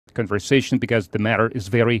conversation because the matter is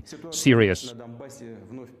very serious.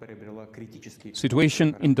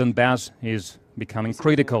 Situation in Donbass is becoming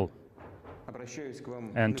critical.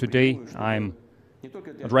 And today I'm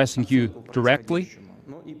addressing you directly,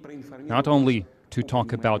 not only to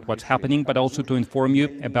talk about what's happening, but also to inform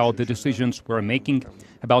you about the decisions we're making,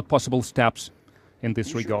 about possible steps in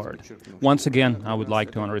this regard. Once again, I would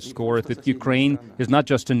like to underscore that Ukraine is not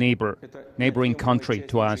just a neighboring country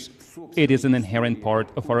to us. It is an inherent part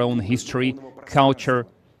of our own history, culture,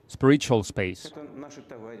 spiritual space.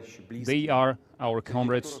 They are our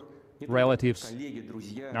comrades, relatives,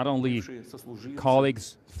 not only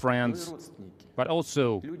colleagues, friends, but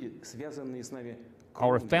also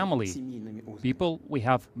our family, people we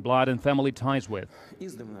have blood and family ties with.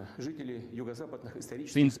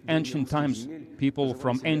 Since ancient times, people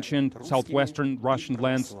from ancient southwestern Russian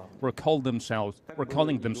lands were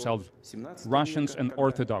calling themselves Russians and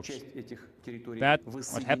Orthodox. That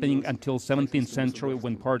was happening until 17th century,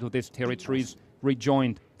 when part of these territories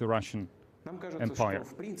rejoined the Russian Empire,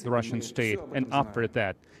 the Russian state. And after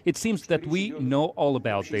that, it seems that we know all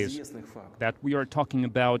about this, that we are talking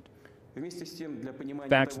about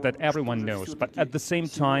facts that everyone knows, but at the same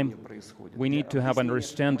time, we need to have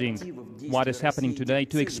understanding what is happening today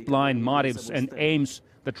to explain motives and aims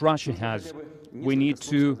that Russia has. We need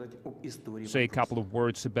to say a couple of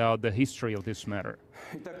words about the history of this matter.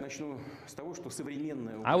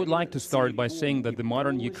 I would like to start by saying that the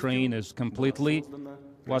modern Ukraine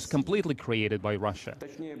was completely created by Russia.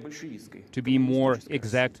 To be more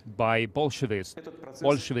exact, by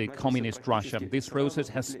Bolshevik communist Russia. This process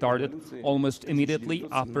has started almost immediately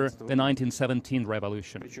after the 1917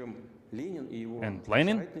 revolution. And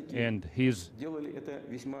Lenin and his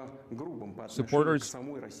supporters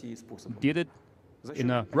did it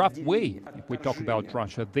in a rough way. If we talk about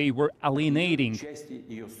Russia, they were alienating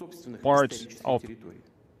parts of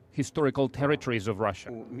historical territories of Russia.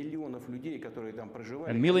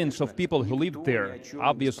 And millions of people who lived there,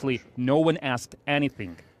 obviously no one asked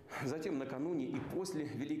anything.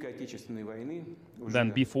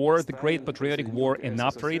 Then before the Great Patriotic War and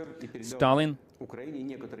after it, Stalin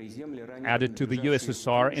added to the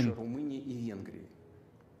USSR and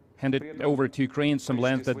handed over to Ukraine some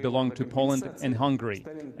lands that belonged to Poland and Hungary.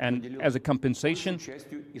 And as a compensation,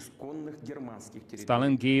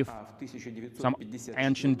 Stalin gave some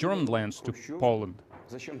ancient German lands to Poland.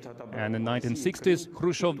 And in the 1960s,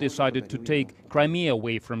 Khrushchev decided to take Crimea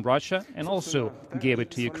away from Russia and also gave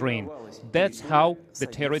it to Ukraine. That's how the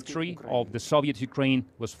territory of the Soviet Ukraine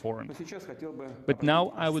was formed. But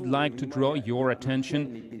now I would like to draw your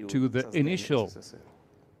attention to the initial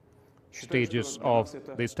stages of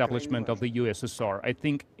the establishment of the USSR. I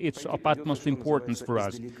think it's of utmost importance for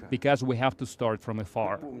us because we have to start from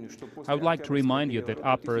afar. I would like to remind you that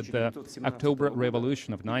after the October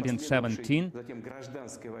Revolution of 1917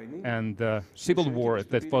 and the civil war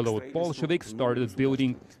that followed, Bolsheviks started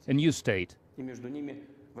building a new state.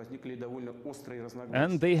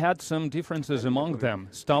 And they had some differences among them.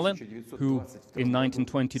 Stalin, who in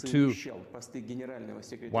 1922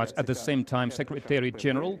 was at the same time Secretary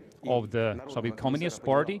General of the Soviet Communist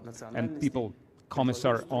Party and People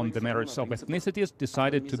Commissar on the matters of ethnicities,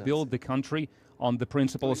 decided to build the country on the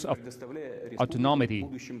principles of autonomy,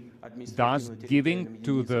 thus giving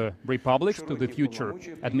to the republics, to the future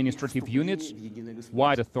administrative units,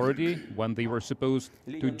 wide authority when they were supposed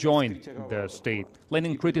to join the state.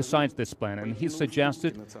 Lenin criticized this plan, and he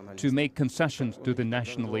suggested to make concessions to the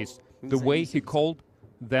nationalists, the way he called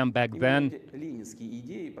them back then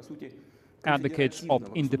advocates of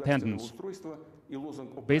independence.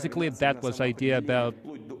 Basically, that was the idea about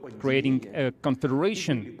creating a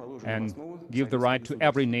confederation and give the right to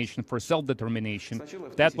every nation for self-determination.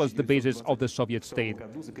 That was the basis of the Soviet state.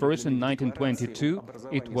 First, in 1922,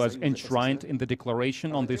 it was enshrined in the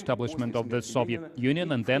Declaration on the Establishment of the Soviet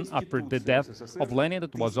Union, and then, after the death of Lenin,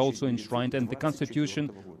 it was also enshrined in the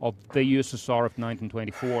Constitution of the USSR of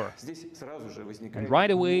 1924. And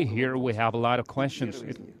right away, here we have a lot of questions.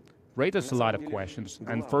 It raises a lot of questions.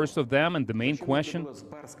 And first of them, and the main question,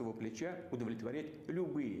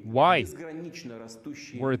 why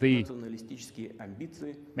were they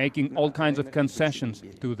making all kinds of concessions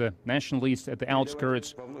to the nationalists at the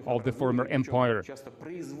outskirts of the former empire,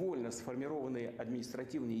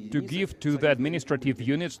 to give to the administrative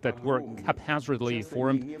units that were haphazardly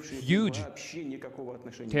formed huge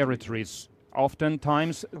territories,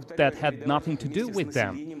 oftentimes that had nothing to do with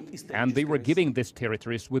them, and they were giving these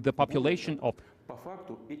territories with the population of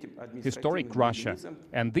historic Russia,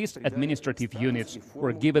 and these administrative units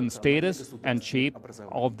were given status and shape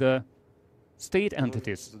of the state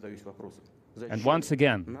entities. And once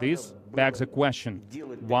again, this begs a question.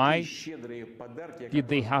 Why did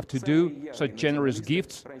they have to do such generous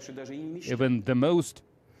gifts even the most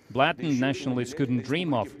blatant nationalists couldn't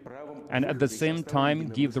dream of, and at the same time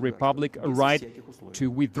give the Republic a right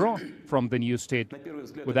to withdraw from the new state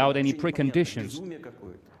without any preconditions?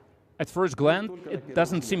 At first glance, it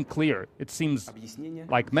doesn't seem clear. It seems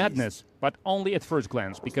like madness, but only at first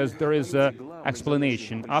glance, because there is an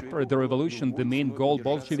explanation. After the revolution, the main goal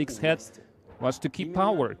Bolsheviks had was to keep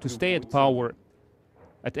power, to stay at power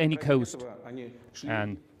at any cost.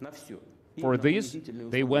 And for this,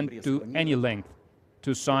 they went to any length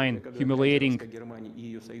to sign humiliating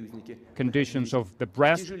conditions of the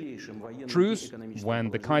Brest truce when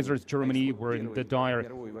the Kaiser's Germany were in the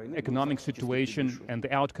dire economic situation and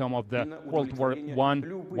the outcome of the World War I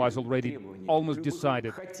was already almost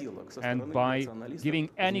decided. And by giving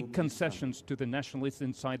any concessions to the nationalists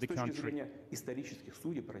inside the country,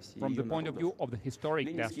 from the point of view of the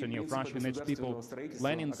historic destiny of Russia and its people,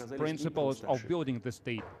 Lenin's principles of building the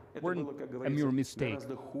state weren't a mere mistake.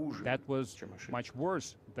 That was much worse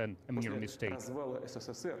than a mere mistake.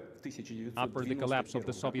 After the collapse of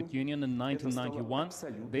the Soviet Union in 1991,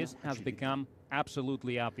 this has become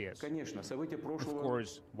absolutely obvious. Of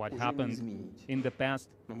course, what happened in the past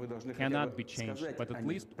cannot be changed, but at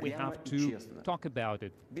least we have to talk about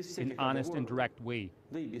it in an honest and direct way,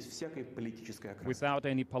 without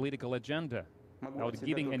any political agenda, without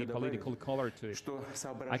giving any political color to it.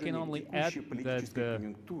 I can only add that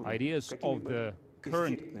the ideas of the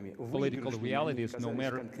current political realities, no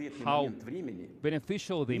matter how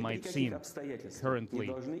beneficial they might seem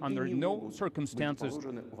currently, under no circumstances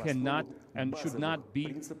cannot and should not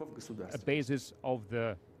be a basis of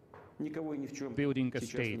the building a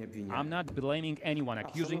state. I'm not blaming anyone,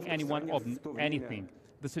 accusing anyone of anything.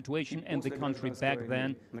 The situation in the country back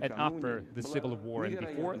then and after the Civil War and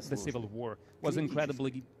before the Civil War was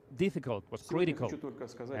incredibly difficult, was critical.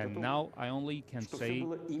 And now I only can say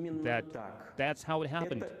that that's how it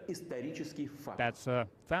happened. That's a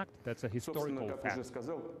fact, that's a historical fact.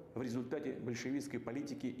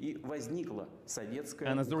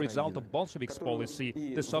 And as a result of Bolsheviks'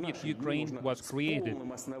 policy, the Soviet Ukraine was created.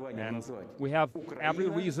 And we have every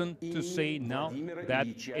reason to say now that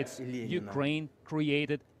it's Ukraine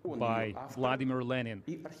created by Vladimir Lenin.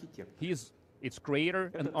 He's its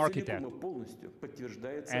creator and architect,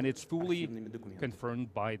 and it's fully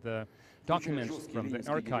confirmed by the documents from the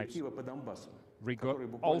archives,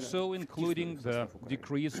 also including the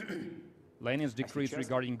decrees, Lenin's decrees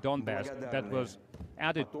regarding Donbass that was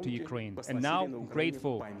added to Ukraine. And now,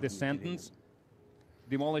 grateful descendants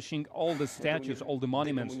demolishing all the statues, all the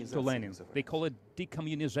monuments to Lenin. They call it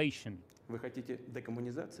decommunization.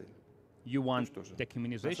 You want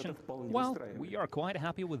decommunization? Well, we are quite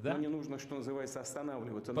happy with that.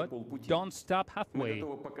 But don't stop halfway.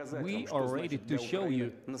 We are ready to show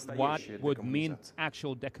you what would mean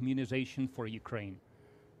actual decommunization for Ukraine.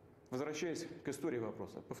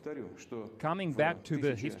 Coming back to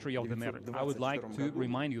the history of the matter, I would like to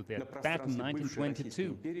remind you that back in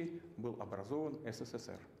 1922,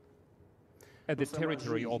 at the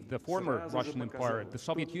territory of the former Russian Empire, the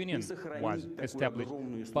Soviet Union was established.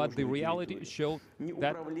 But the reality showed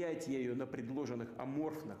that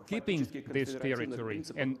keeping this territory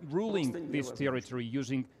and ruling this territory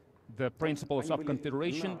using the principles of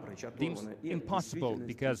confederation seems impossible,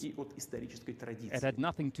 because it had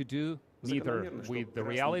nothing to do neither with the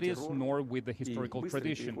realities nor with the historical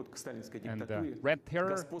tradition. And the Red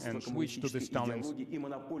Terror and switch to the Stalin's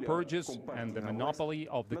purges and the monopoly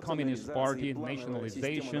of the Communist Party,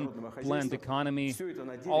 nationalization, planned economy,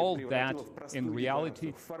 all that in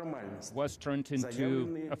reality was turned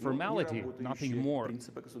into a formality, nothing more.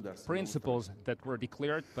 Principles that were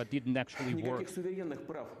declared but didn't actually work.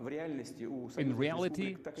 In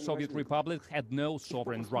reality, Soviet republics had no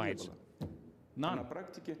sovereign rights. None.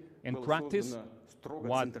 In practice,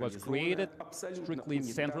 what was created, strictly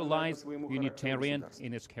centralized, unitarian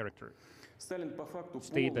in its character.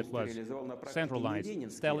 State that was centralized.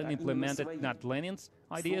 Stalin implemented not Lenin's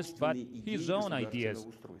ideas, but his own ideas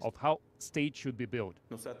of how state should be built.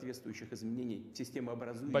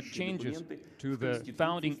 But changes to the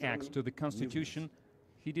founding acts, to the constitution,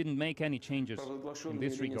 he didn't make any changes in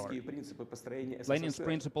this regard. Lenin's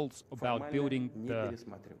principles about building the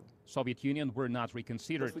Soviet Union were not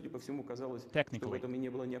reconsidered technically.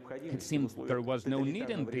 It seems there was no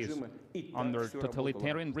need in this. Under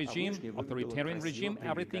totalitarian regime, authoritarian regime,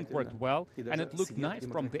 everything worked well, and it looked nice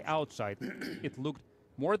from the outside. It looked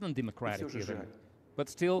more than democratic even. But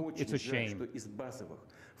still, it's a shame. It's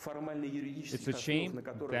a shame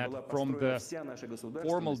that from the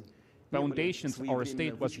formal foundations our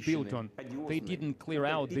state was built on, they didn't clear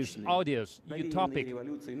out this odious, utopic,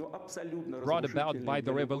 brought about by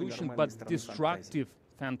the revolution, but destructive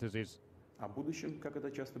fantasies.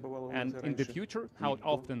 And in the future, how it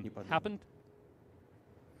often happened,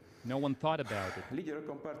 no one thought about it.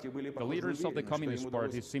 The leaders of the Communist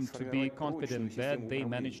Party seemed to be confident that they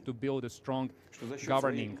managed to build a strong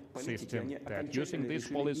governing system, that using this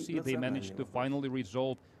policy they managed to finally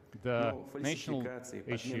resolve the national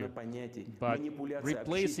issue, but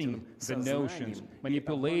replacing the notions,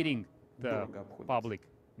 manipulating the public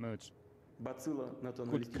moods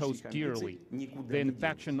could cost dearly. The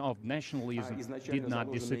infection of nationalism did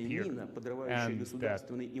not disappear, and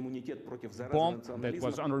that bomb that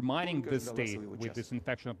was undermining the state with this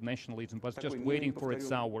infection of nationalism was just waiting for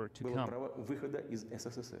its hour to come.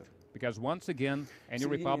 Because once again, any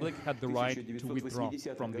republic had the right to withdraw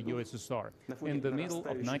from the USSR. In the middle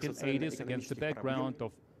of 1980s, against the background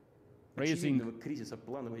of raising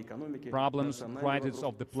problems, crisis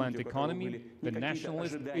of the planned economy, the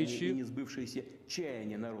nationalist issue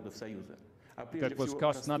that was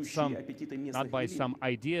caused not by some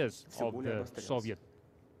ideas of the Soviet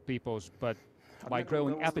peoples, but by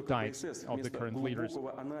growing appetites of the current leaders,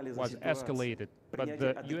 was escalated. But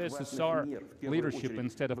the USSR leadership,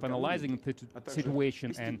 instead of analyzing the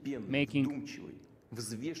situation and making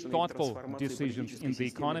thoughtful decisions in the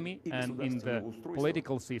economy and in the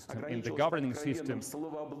political system, in the governing system,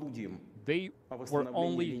 they were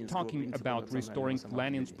only talking about restoring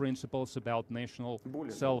Lenin's principles about national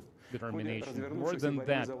self-determination. More than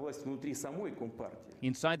that,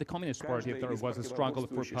 inside the Communist Party there was a struggle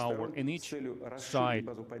for power, and each side,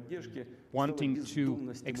 wanting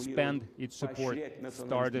to expand its support,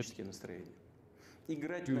 started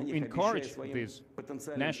to encourage this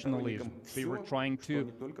nationalism. They were trying to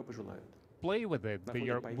play with it. They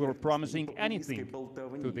were promising anything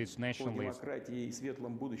to this nationalism.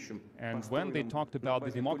 And when they talked about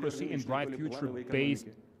the democracy and bright future based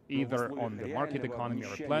either on the market economy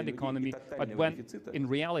or a planned economy, but when in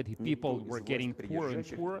reality people were getting poorer and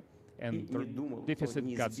poorer, and the deficit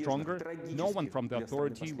got stronger, no one from the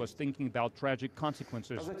authority was thinking about tragic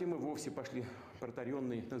consequences.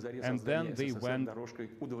 And then they went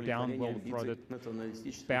down well-trodden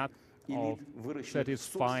path of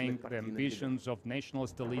satisfying the ambitions of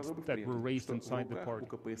nationalist elites that were raised inside the party.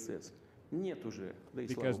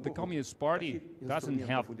 Because the Communist Party doesn't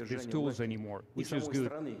have these tools anymore, which is good.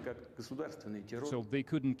 So they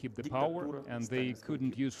couldn't keep the power, and they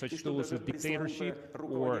couldn't use such tools as dictatorship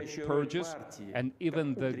or purges, and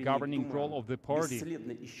even the governing role of the party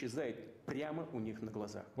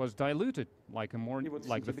was diluted like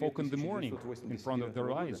the fog in the morning in front of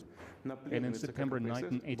their eyes. And in September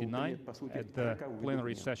 1989, at the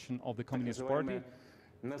plenary session of the Communist Party,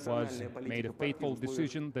 was made a fateful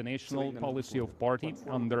decision, the national policy of party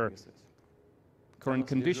under current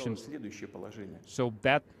conditions. So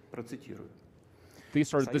that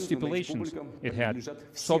these are the stipulations it had.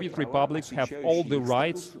 Soviet republics have all the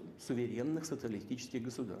rights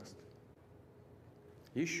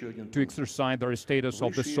to exercise their status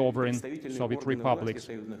of the sovereign Soviet republics,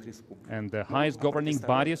 and the highest governing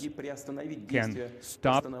bodies can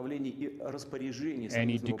stop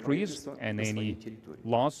any decrees and any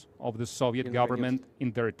laws of the Soviet government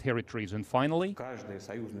in their territories. And finally,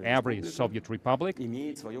 every Soviet republic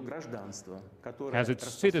has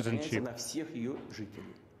its citizenship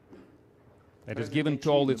that is given to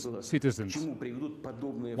all its citizens.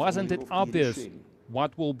 Wasn't it obvious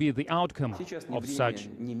what will be the outcome of such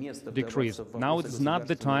decrees? Now it is not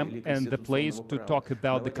the time and the place to talk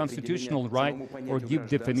about the constitutional right or give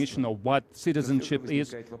definition of what citizenship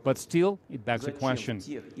is, but still it begs a question.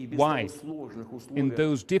 Why, in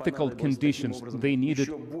those difficult conditions, they needed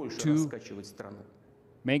to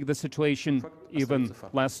make the situation even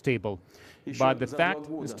less stable? But the fact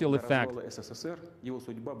is still a fact.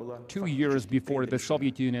 2 years before the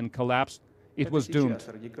Soviet Union collapsed, it was doomed.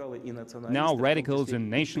 Now radicals and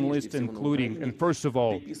nationalists, including, and first of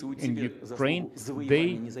all, in Ukraine,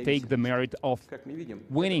 they take the merit of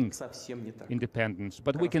winning independence.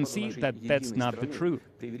 But we can see that that's not the truth.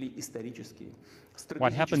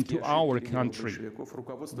 What happened to our country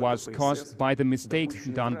was caused by the mistakes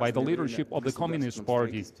done by the leadership of the Communist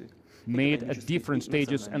Party, made at different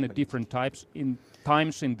stages and at different times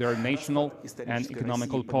in their national and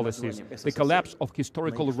economical policies. The collapse of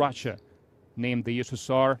historical Russia, named the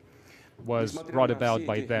USSR, was brought about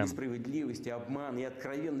by them.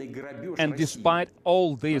 And despite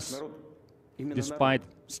all this, despite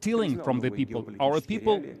stealing from the people, our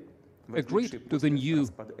people agreed to the new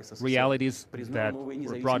realities that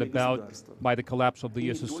were brought about by the collapse of the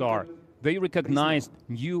USSR. They recognized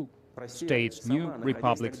new states, new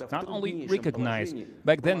republics, not only recognized.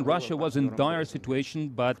 Back then, Russia was in dire situation,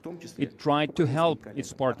 but it tried to help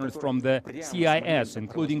its partners from the CIS,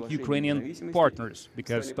 including Ukrainian partners,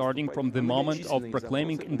 because starting from the moment of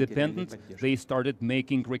proclaiming independence, they started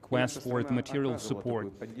making requests for the material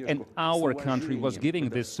support. And our country was giving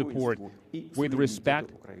this support with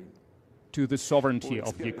respect to the sovereignty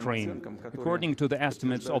of Ukraine. According to the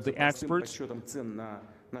estimates of the experts,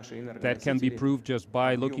 that can be proved just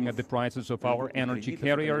by looking at the prices of our energy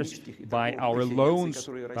carriers, by our loans,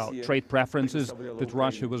 about trade preferences that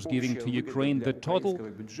Russia was giving to Ukraine. The total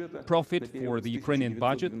profit for the Ukrainian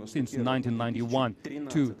budget since 1991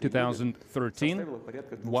 to 2013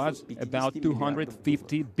 was about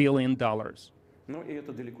 $250 billion.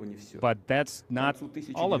 But that's not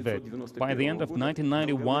all of it. By the end of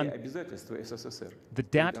 1991, the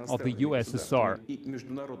debt of the USSR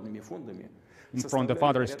in front of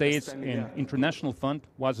other states in international fund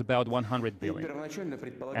was about 100 billion.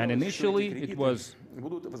 And initially it was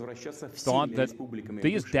thought that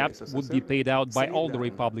these debts would be paid out by all the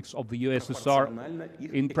republics of the USSR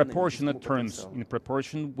in proportionate terms, in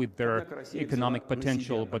proportion with their economic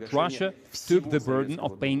potential. But Russia took the burden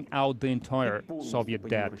of paying out the entire Soviet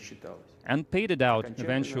debt and paid it out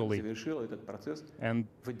eventually. And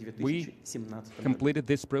we completed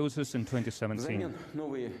this process in 2017.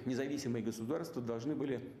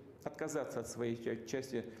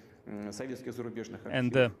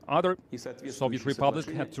 And the other Soviet republics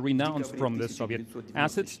had to renounce from the Soviet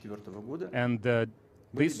assets, and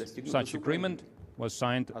this such agreement was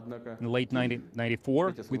signed in late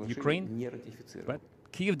 1994 with Ukraine, but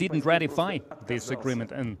Kyiv didn't ratify this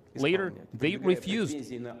agreement, and later they refused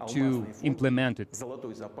to implement it.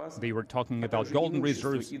 They were talking about golden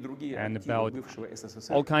reserves and about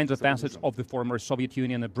all kinds of assets of the former Soviet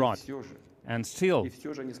Union abroad. And still,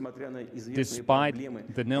 despite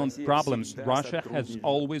the known problems, Russia has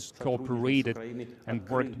always cooperated and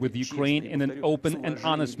worked with Ukraine in an open and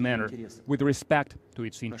honest manner, with respect to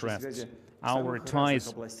its interests. Our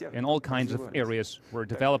ties in all kinds of areas were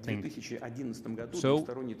developing. So,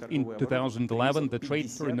 in 2011, the trade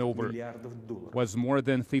turnover was more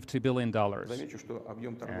than $50 billion.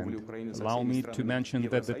 And allow me to mention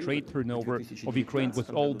that the trade turnover of Ukraine with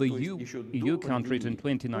all the EU countries in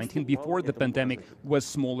 2019, before the pandemic, was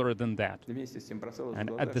smaller than that. And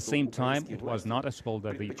at the same time, it was noticeable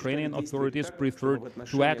that the Ukrainian authorities preferred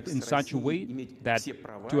to act in such a way that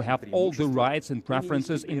to have all the rights and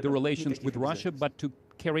preferences in the relations with Russia, but to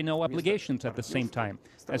carry no obligations at the same time,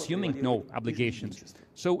 assuming no obligations.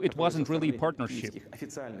 So it wasn't really a partnership.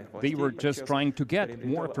 They were just trying to get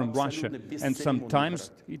more from Russia, and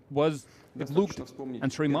sometimes it looked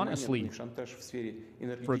unceremoniously.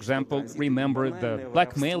 For example, remember the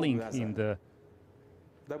blackmailing in the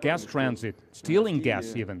gas transit, stealing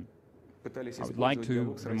gas even. I would like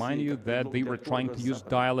to remind you that they were trying to use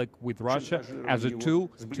dialogue with Russia as a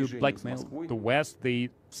tool to blackmail the West. They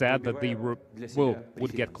said that they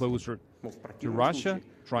would get closer to Russia,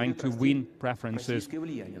 trying to win preferences.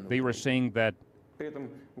 They were saying that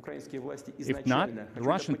if not, the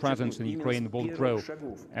Russian presence in Ukraine will grow.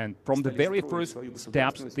 And from the very first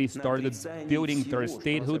steps, they started building their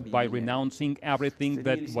statehood by renouncing everything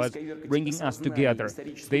that was bringing us together.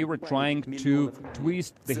 They were trying to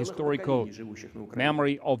twist the historical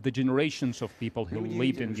memory of the generations of people who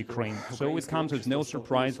lived in Ukraine. So it comes as no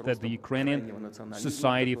surprise that the Ukrainian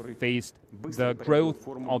society faced the growth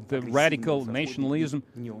of the radical nationalism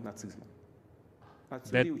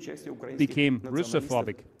that became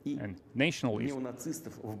Russophobic and nationalist.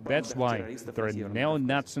 That's why there are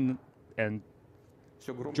neo-Nazis and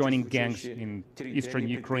joining gangs in eastern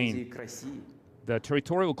Ukraine. The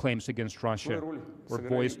territorial claims against Russia were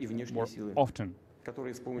voiced more often.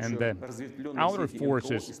 And the outer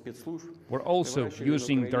forces were also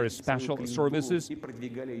using their special services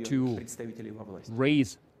to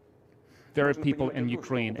raise their people in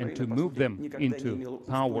Ukraine and to move them into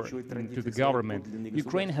power, into the government.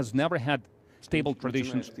 Ukraine has never had stable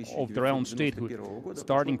traditions of their own statehood.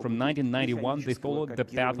 Starting from 1991, they followed the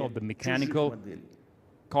path of the mechanical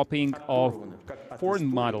copying of foreign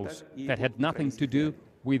models that had nothing to do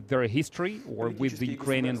with their history or with the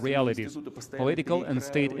Ukrainian realities. Political and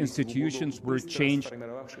state institutions were changed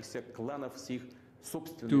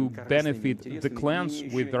to benefit the clans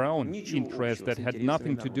with their own interests that had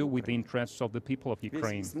nothing to do with the interests of the people of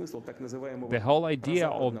Ukraine. The whole idea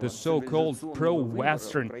of the so-called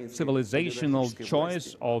pro-Western civilizational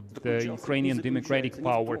choice of the Ukrainian democratic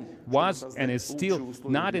power was and is still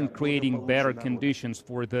not in creating better conditions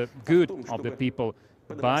for the good of the people,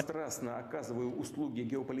 But to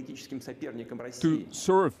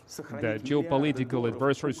serve the geopolitical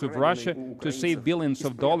adversaries of Russia, to save billions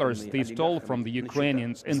of dollars they stole from the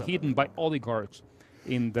Ukrainians and hidden by oligarchs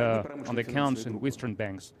on the accounts in Western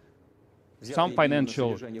banks. Some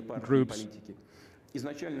financial groups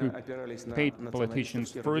who paid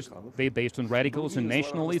politicians first, they based on radicals and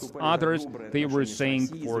nationalists. Others, they were saying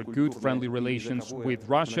for good, friendly relations with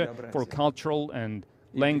Russia, for cultural and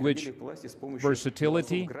language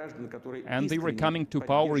versatility, and they were coming to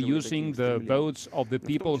power using the votes of the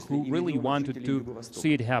people who really wanted to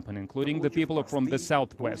see it happen, including the people from the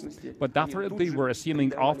Southwest. But after they were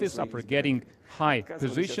assuming office, after getting high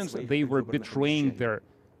positions, they were betraying their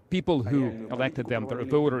people who elected them, their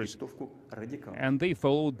voters, and they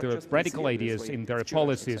followed the radical ideas in their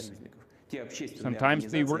policies. Sometimes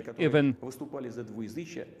they were even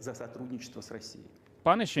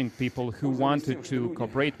punishing people who wanted to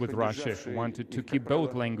cooperate with Russia, who wanted to keep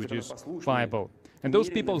both languages viable. And those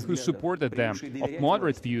people who supported them, of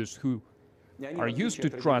moderate views, who are used to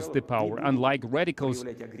trust the power, unlike radicals,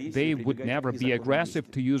 they would never be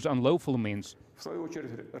aggressive to use unlawful means.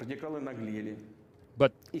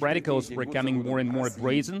 But radicals were becoming more and more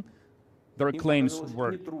brazen. Their claims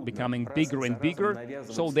were becoming bigger and bigger,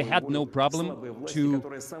 so they had no problem to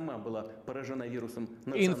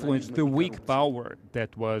influence the weak power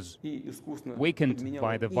that was weakened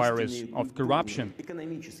by the virus of corruption.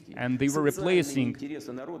 And they were replacing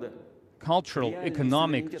cultural,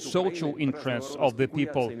 economic, social interests of the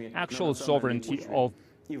people, actual sovereignty of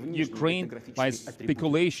Ukraine by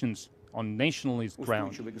speculations on nationalist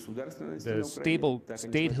ground. The stable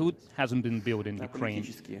statehood hasn't been built in Ukraine,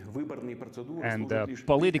 and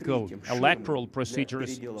political electoral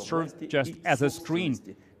procedures serve just as a screen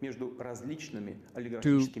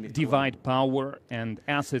to divide power and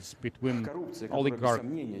assets between oligarch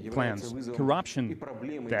clans. Corruption,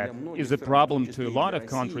 that is a problem to a lot of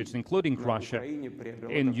countries, including Russia.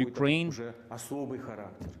 In Ukraine,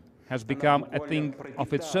 has become a thing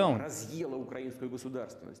of its own.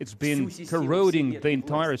 It's been corroding the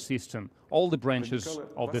entire system, all the branches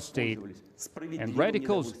of the state. And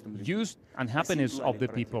radicals used unhappiness of the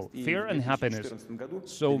people, fear and happiness.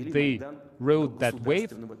 So they rode that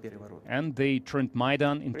wave, and they turned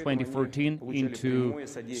Maidan in 2014 into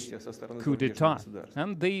coup d'etat.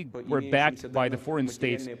 And they were backed by the foreign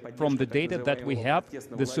states. From the data that we have,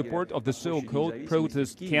 the support of the so-called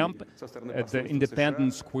protest camp at the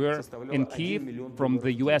Independence Square in Kyiv from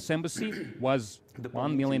the US Embassy was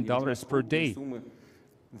 $1 million per day.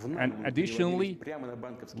 And additionally,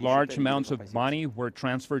 large amounts of money were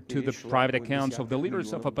transferred to the private accounts of the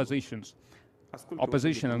leaders of opposition,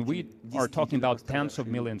 and we are talking about tens of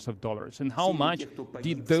millions of dollars. And how much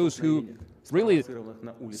did those who really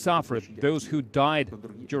suffered, those who died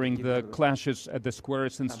during the clashes at the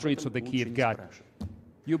squares and streets of the Kyiv got?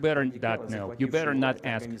 You better not know. You better not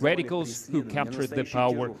ask. Radicals who captured the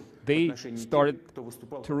power, they started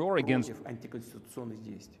terror against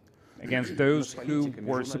those who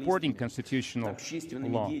were supporting constitutional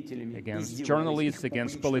law, against journalists,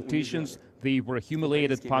 against politicians. They were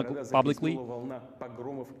humiliated publicly.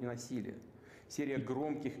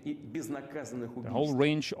 The whole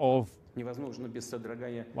range of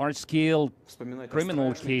large-scale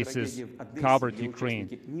criminal cases covered Ukraine.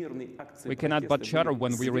 We cannot but shudder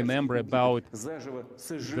when we remember about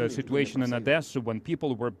the situation in Odessa, when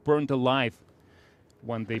people were burned alive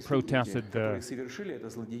when they protested the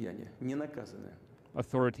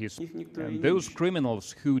authorities. And those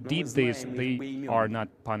criminals who did this, they are not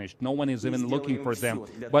punished. No one is even looking for them.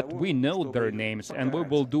 But we know their names, and we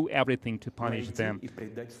will do everything to punish them,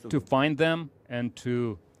 to find them and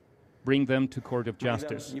to bring them to court of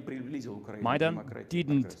justice. Maidan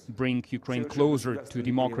didn't bring Ukraine closer to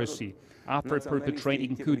democracy. After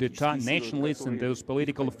perpetrating coup d'etat, nationalists and those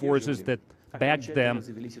political forces that backed them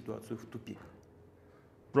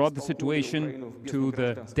brought the situation to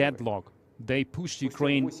the deadlock. They pushed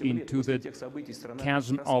Ukraine into the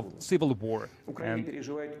chasm of civil war. And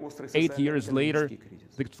 8 years later,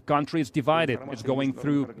 the country is divided. It's going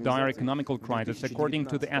through dire economical crisis. According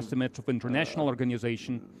to the estimates of international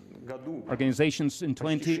organizations, in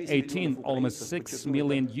 2018, almost 6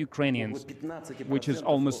 million Ukrainians, which is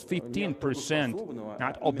almost 15%,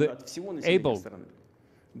 not of the able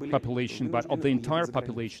population, but of the entire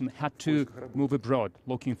population, had to move abroad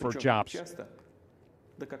looking for jobs.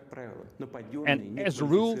 And as a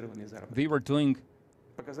rule, they were doing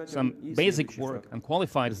some basic work,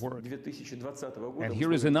 unqualified work. And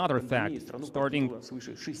here is another fact. Starting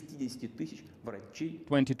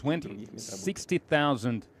 2020,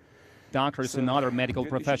 60,000 doctors and other medical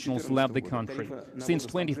professionals left the country. Since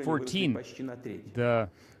 2014, the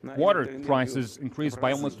water prices increased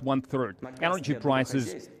by almost 1/3. Energy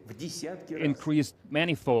prices increased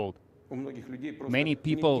manifold. Many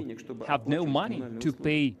people have no money to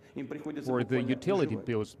pay for the utility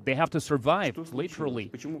bills. They have to survive,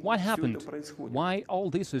 literally. What happened? Why all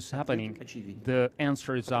this is happening? The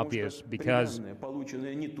answer is obvious, because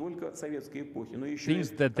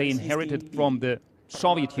things that they inherited from the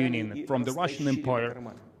Soviet Union, from the Russian Empire,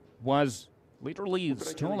 was literally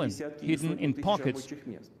stolen, hidden in pockets.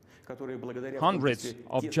 Hundreds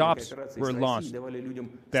of jobs were lost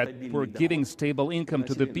that were giving stable income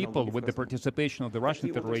to the people with the participation of the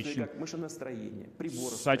Russian Federation.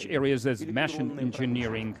 Such areas as machine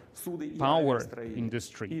engineering, power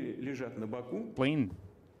industry, plane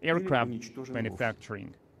aircraft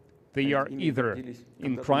manufacturing. They are either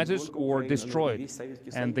in crisis or destroyed.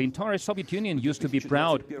 And the entire Soviet Union used to be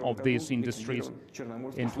proud of these industries.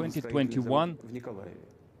 In 2021,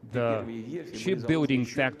 the shipbuilding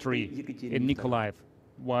factory in Nikolaev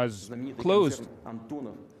was closed.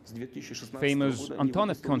 Famous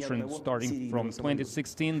Antonov conference starting from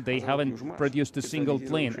 2016, they haven't produced a single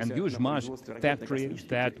plane. And Yuzhmash factory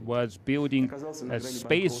that was building a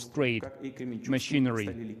space-grade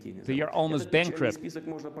machinery, they are almost bankrupt.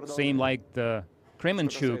 Same like the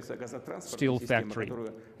Kremenchuk steel factory.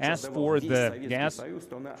 As for the gas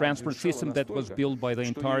transport system that was built by the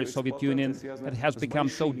entire Soviet Union, it has become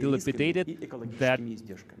so dilapidated that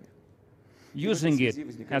using it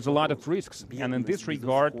has a lot of risks. And in this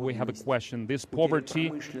regard, we have a question. This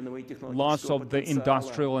poverty, loss of the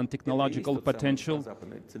industrial and technological potential,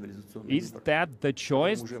 is that the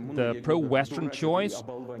choice, the pro-Western choice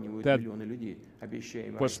that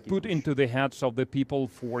was put into the heads of the people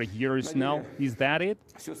for years now? Is that it?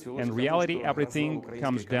 In reality, everything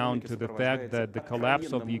comes down to the fact that the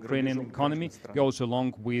collapse of the Ukrainian economy goes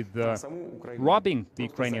along with robbing the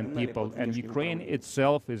Ukrainian people, and Ukraine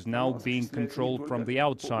itself is now being controlled from the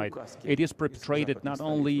outside. It is perpetrated not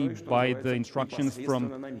only by the instructions from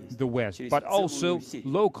the West, but also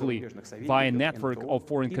locally by a network of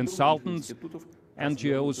foreign consultants,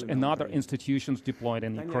 NGOs and other institutions deployed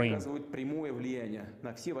in Ukraine.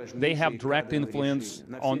 They have direct influence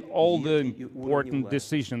on all the important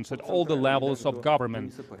decisions at all the levels of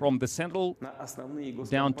government, from the central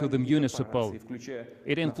down to the municipal.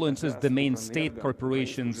 It influences the main state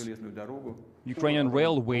corporations, Ukrainian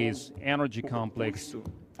railways, energy complex,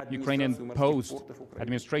 Ukrainian post,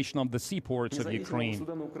 administration of the seaports of Ukraine.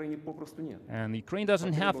 And Ukraine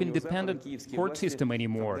doesn't have independent court system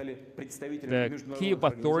anymore. The Kyiv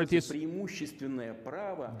authorities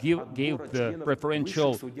gave the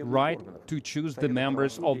preferential right to choose the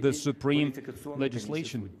members of the Supreme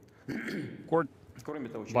Legislation Court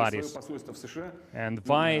bodies. And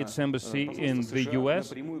via its embassy in the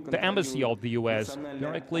U.S., the embassy of the U.S.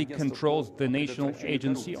 directly controls the National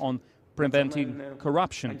Agency on Preventing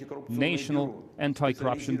Corruption, National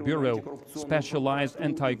Anti-Corruption Bureau, Specialized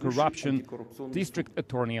Anti-Corruption District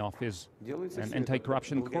Attorney Office, and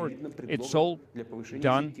Anti-Corruption Court. It's all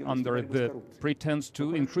done under the pretense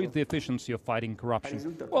to increase the efficiency of fighting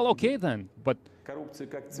corruption. Well, okay then, but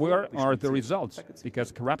where are the results?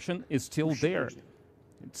 Because corruption is still there.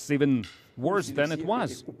 It's even worse than it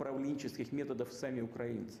was.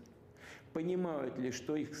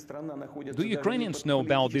 Do Ukrainians know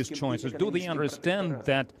about these choices? Do they understand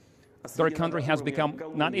that their country has become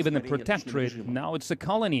not even a protectorate, now it's a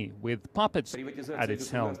colony with puppets at its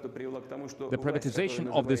helm? The privatization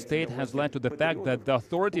of the state has led to the fact that the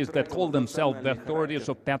authorities that call themselves the authorities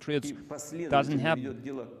of patriots doesn't have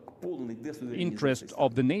interest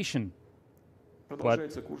of the nation,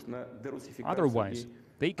 but otherwise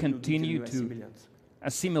they continue to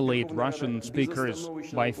assimilate Russian speakers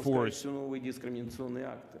by force.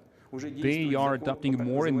 They are adopting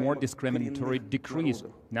more and more discriminatory decrees.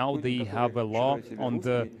 Now they have a law on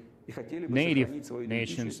the native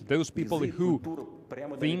nations, those people who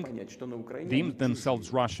deem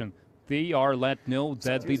themselves Russian. They are let know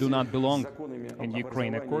that they do not belong in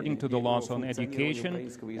Ukraine. According to the laws on education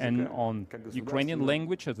and on Ukrainian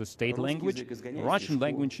language as a state language, Russian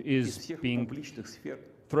language is being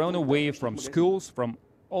thrown away from schools, from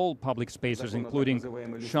all public spaces, including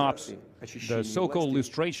shops. The so-called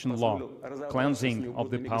lustration law, cleansing of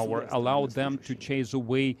the power, allowed them to chase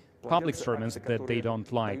away public servants that they don't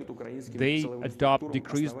like. They adopt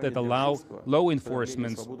decrees that allow law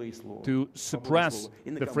enforcement to suppress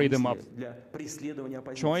the freedom of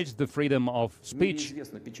choice, the freedom of speech.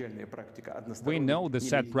 We know the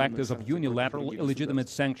sad practice of unilateral illegitimate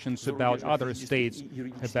sanctions about other states,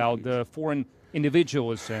 about the foreign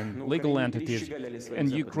individuals and legal entities. In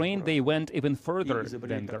Ukraine, they went even further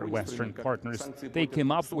than their Western partners. They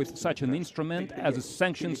came up with such an instrument as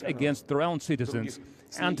sanctions against their own citizens,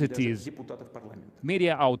 entities,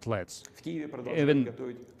 media outlets, even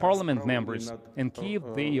parliament members. In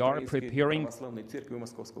Kyiv, they are preparing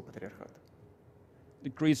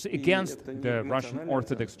decrees against the Russian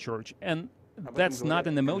Orthodox Church. And that's not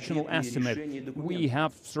an emotional estimate. We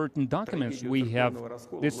have certain documents. We have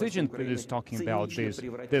decisions that is talking about this.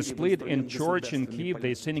 The split in church in Kyiv,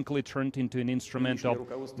 they cynically turned into an instrument of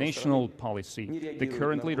national policy. The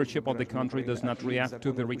current leadership of the country does not react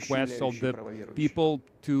to the requests of the people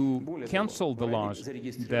to cancel the laws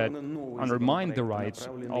that undermine the rights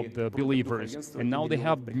of the believers. And now they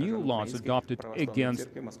have new laws adopted against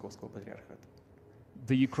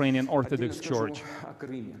the Ukrainian Orthodox Church.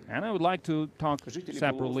 And I would like to talk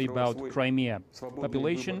separately about Crimea.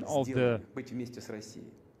 Population of the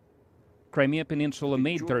Crimea Peninsula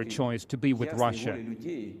made their choice to be with Russia.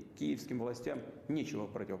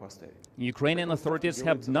 Ukrainian authorities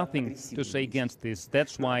have nothing to say against this.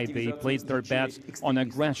 That's why they place their bets on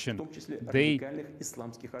aggression. They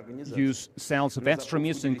use cells of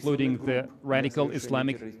extremists, including the radical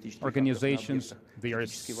Islamic organizations. They are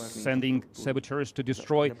sending saboteurs to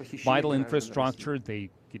destroy vital infrastructure.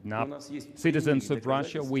 They kidnap citizens of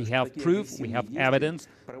Russia. We have proof, we have evidence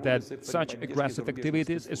that such aggressive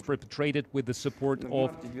activities is perpetrated with the support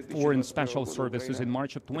of foreign special services. In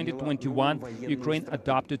March of 2021, Ukraine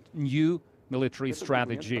adopted new military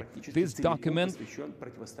strategy. This document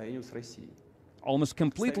almost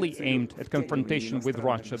completely aimed at confrontation with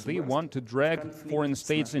Russia. They want to drag foreign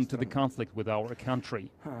states into the conflict with our country.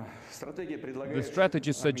 The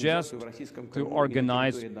strategy suggests to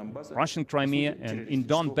organize Russian Crimea and in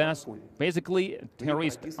Donbass, basically a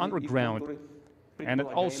terrorist underground. And it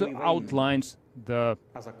also outlines the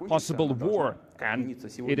possible war, and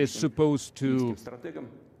it is supposed to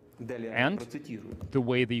end the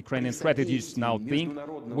way the Ukrainian strategists now think,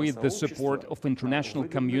 with the support of international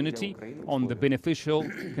community on the beneficial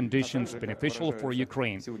conditions, beneficial for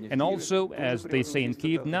Ukraine. And also, as they say in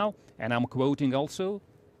Kyiv now, and I'm quoting also,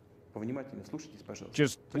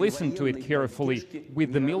 just listen to it carefully,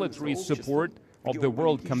 with the military support of the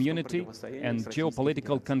world community and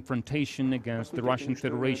geopolitical confrontation against the Russian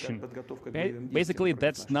Federation. Basically,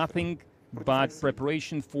 that's nothing but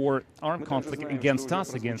preparation for armed conflict against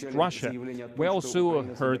us, against Russia. We also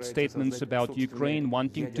heard statements about Ukraine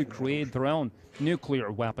wanting to create their own nuclear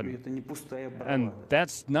weapon. And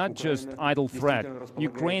that's not just idle threat.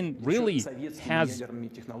 Ukraine really has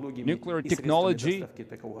nuclear technology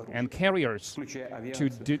and carriers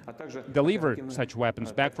to deliver such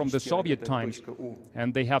weapons back from the Soviet times.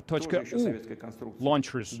 And they have Tochka-U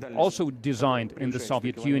launchers, also designed in the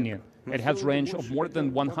Soviet Union. It has range of more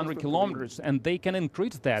than 100 kilometers, and they can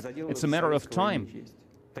increase that. It's a matter of time.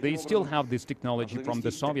 They still have this technology from the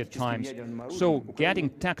Soviet times. So getting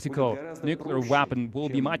tactical nuclear weapon will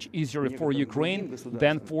be much easier for Ukraine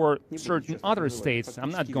than for certain other states. I'm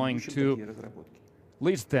not going to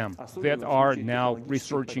list them that are now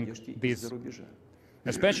researching this,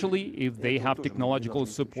 especially if they have technological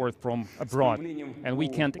support from abroad. And we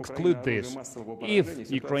can't exclude this. If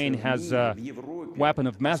Ukraine has a weapon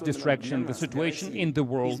of mass destruction, the situation in the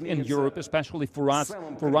world, in Europe, especially for us,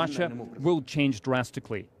 for Russia, will change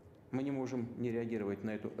drastically.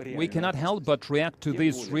 We cannot help but react to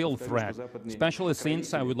this real threat, especially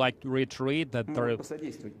since I would like to reiterate that the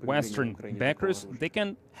Western backers, they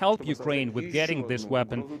can help Ukraine with getting this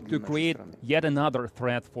weapon to create yet another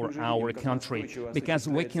threat for our country, because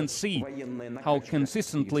we can see how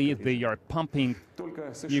consistently they are pumping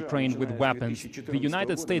Ukraine with weapons. The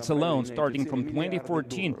United States alone, starting from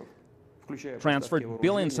 2014, transferred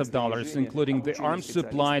billions of dollars, including the arms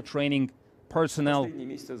supply, training, personnel.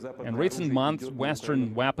 In recent months,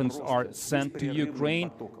 Western weapons are sent to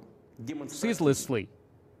Ukraine ceaselessly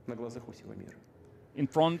in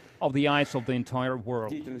front of the eyes of the entire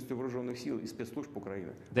world.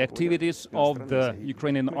 The activities of the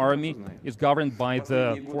Ukrainian army is governed by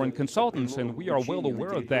the foreign consultants, and we are well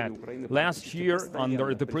aware of that. Last year,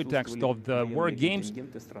 under the pretext of the war games,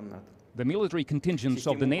 the military contingents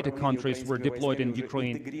of the NATO countries were deployed in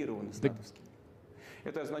Ukraine. The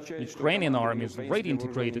Ukrainian army is already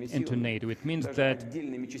integrated into NATO. It means that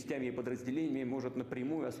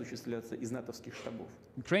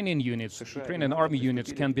Ukrainian army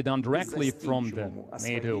units can be done directly from the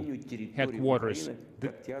NATO headquarters.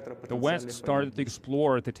 The West started to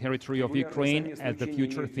explore the territory of Ukraine as the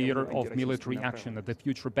future theater of military action, as the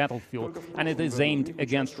future battlefield, and it is aimed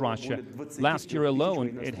against Russia. Last year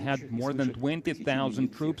alone, it had more than 20,000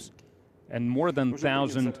 troops and more than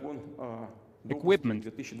 1,000 equipment,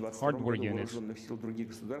 hardware units. And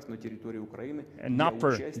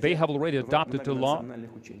NAPFER, they have already adopted a law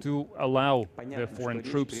to allow the foreign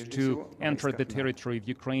troops to enter the territory of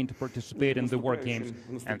Ukraine to participate in the war games.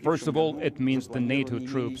 And first of all, it means the NATO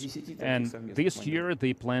troops. And this year,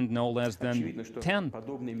 they planned no less than 10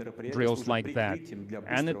 drills like that.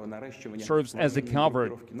 And it serves as a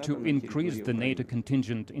cover to increase the NATO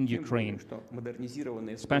contingent in Ukraine,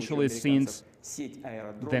 especially since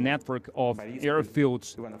the network of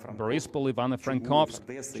airfields, Borispol, Ivano-Frankivsk,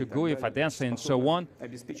 Chuguyev, Odessa, and so on,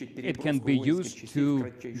 it can be used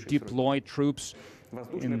to deploy troops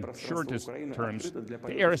in shortest terms. The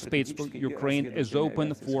airspace for Ukraine is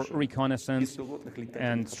open for reconnaissance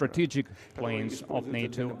and strategic planes of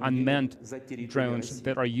NATO, unmanned drones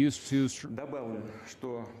that are used to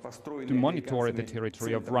monitor the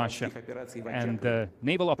territory of Russia. And the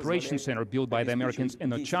Naval Operations Center built by the Americans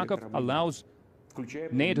in Ochakov allows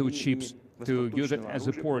NATO ships to use it as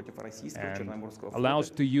a port and allows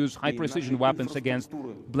to use high-precision weapons against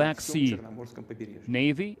Black Sea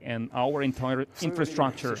Navy and our entire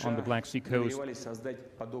infrastructure on the Black Sea coast.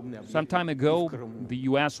 Some time ago, the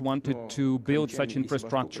U.S. wanted to build such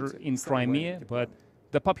infrastructure in Crimea, but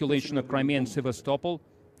the population of Crimea and Sevastopol,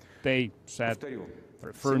 they said,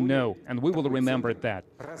 prefer no, and we will remember that.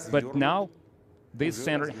 But now, this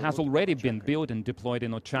center has already been built and deployed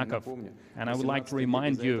in Ochakov. And I would like to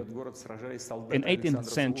remind you, in 18th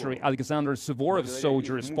century, Alexander Suvorov's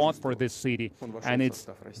soldiers fought for this city, and it's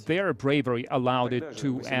their bravery allowed it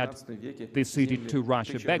to add this city to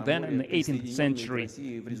Russia. Back then, in the 18th century,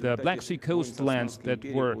 the Black Sea coastlands that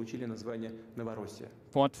were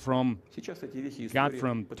got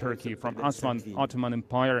from Turkey, from Ottoman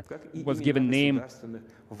Empire, was given name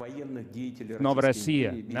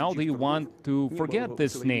Novorossiya. Now they want to forget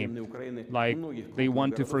this name, like they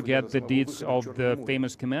want to forget the deeds of the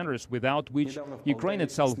famous commanders, without which Ukraine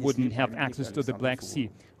itself wouldn't have access to the Black Sea.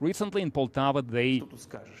 Recently in Poltava, they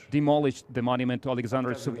demolished the monument to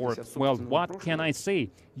Alexander Suvorov. Well, what can I say?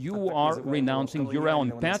 You are renouncing your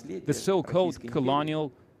own past, the so-called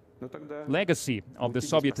colonial legacy of the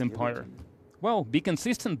Soviet Empire. Well, be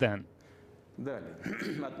consistent then.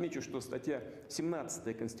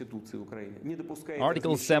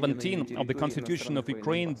 Article 17 of the Constitution of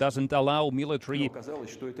Ukraine doesn't allow military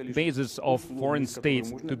bases of foreign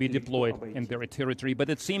states to be deployed in their territory, but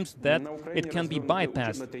it seems that it can be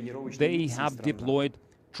bypassed. They have deployed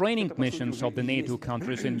training missions of the NATO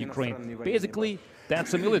countries in Ukraine. Basically,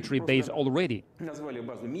 that's a military base already.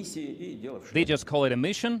 They just call it a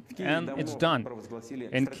mission, and it's done.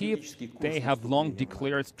 In Kiev, they have long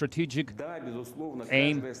declared strategic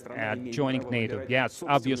aim at joining NATO. Yes,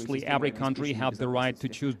 obviously, every country has the right to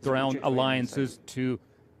choose their own alliances, to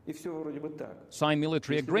sign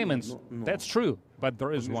military agreements. That's true, but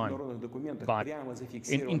there is one. But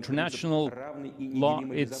in international law,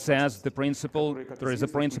 it says there is a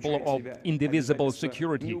principle of indivisible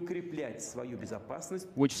security,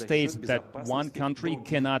 which states that one country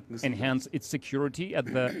cannot enhance its security at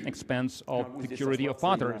the expense of security of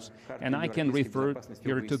others. And I can refer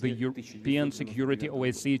here to the European Security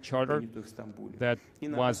OSCE Charter that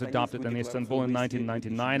was adopted in Istanbul in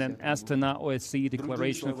 1999 and Astana OSCE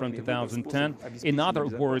Declaration from 2010. In other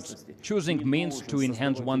words, choosing means to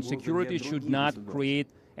enhance one's security should not create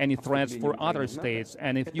any threats for other states,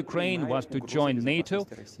 and if Ukraine was to join NATO,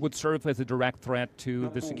 would serve as a direct threat to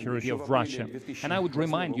the security of Russia. And I would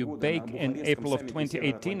remind you, back in April of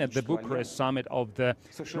 2018 at the Bucharest summit of the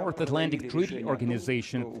North Atlantic Treaty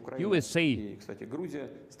Organization, USA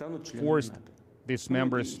forced these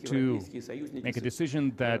members to make a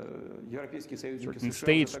decision that certain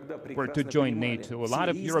states were to join NATO. A lot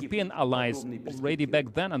of European allies already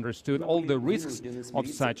back then understood all the risks of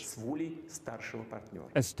such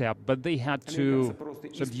a step, but they had to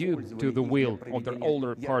subdue to the will of their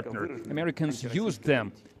older partner. Americans used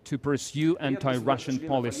them to pursue anti-Russian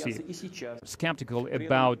policy, skeptical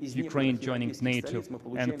about Ukraine joining NATO.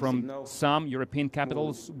 And from some European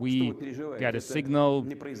capitals, we get a signal.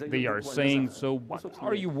 They are saying, so what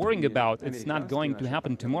are you worrying about? It's not going to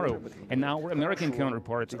happen tomorrow. And our American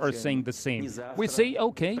counterparts are saying the same. We say,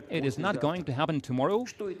 okay, it is not going to happen tomorrow,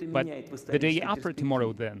 but the day after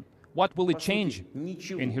tomorrow then. What will it change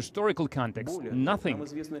in historical context? Nothing.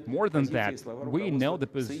 More than that, we know the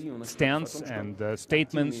stance and the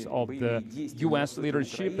statements of the U.S.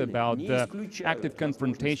 leadership about the active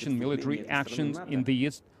confrontation military actions in the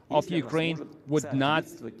east of Ukraine would not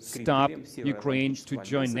stop Ukraine to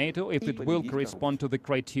join NATO if it will correspond to the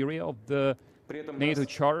criteria of the NATO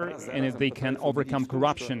Charter and if they can overcome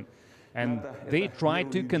corruption. And they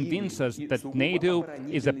tried to convince us that NATO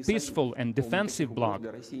is a peaceful and defensive bloc,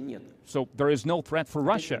 so there is no threat for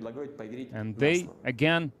Russia. And they,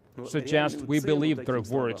 again, suggest we believe their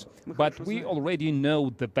words. But we already know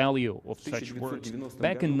the value of such words.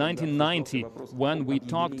 Back in 1990, when we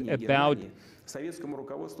talked about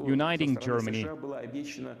uniting Germany,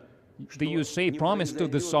 the USA promised to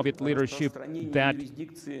the Soviet leadership that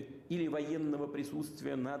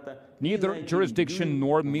neither jurisdiction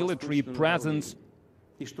nor military presence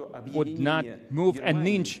would not move an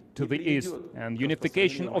inch to the east, and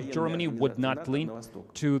unification of Germany would not lead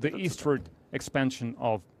to the eastward expansion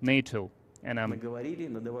of NATO. And I'm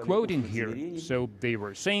quoting here. So they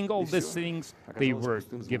were saying all these things, they were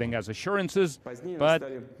giving us assurances, but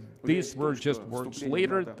these were just words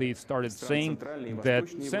later. They started saying that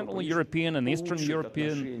Central European and Eastern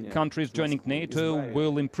European countries joining NATO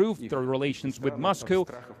will improve their relations with Moscow,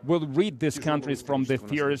 will rid these countries from the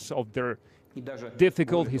fears of their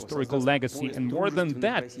difficult historical legacy, and more than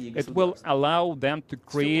that, it will allow them to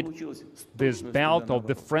create this belt of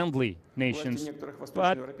the friendly nations.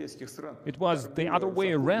 But it was the other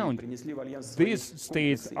way around. These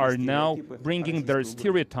states are now bringing their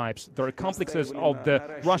stereotypes, their complexes of the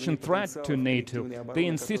Russian threat to NATO. They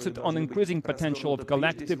insisted on increasing potential of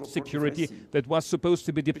collective security that was supposed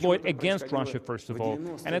to be deployed against Russia, first of all.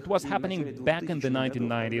 And it was happening back in the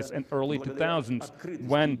 1990s and early 2000s,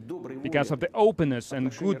 when, because of the openness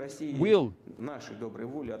and goodwill,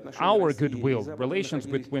 our goodwill, relations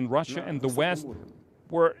between Russia and the West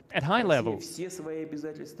were at high level.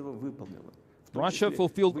 Russia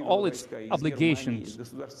fulfilled all its obligations.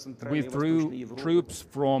 We withdrew troops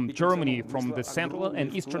from Germany, from the Central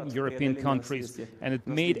and Eastern European countries, and it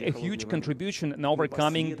made a huge contribution in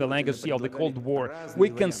overcoming the legacy of the Cold War. We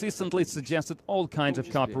consistently suggested all kinds of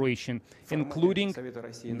cooperation, including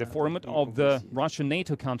in the format of the Russian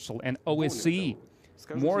NATO Council and OSCE.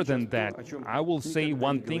 More than that, I will say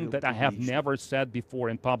one thing that I have never said before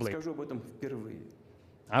in public.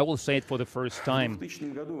 I will say it for the first time.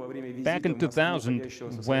 Back in 2000,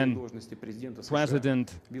 when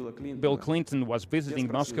President Bill Clinton was visiting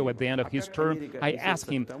Moscow at the end of his term, I asked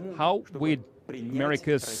him, how would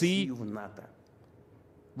America see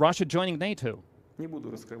Russia joining NATO?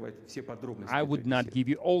 I would not give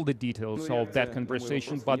you all the details of that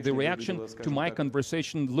conversation, but the reaction to my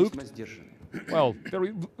conversation looked, well,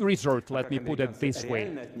 very reserved, let me put it this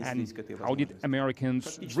way. And how did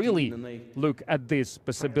Americans really look at this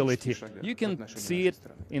possibility? You can see it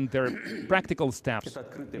in their practical steps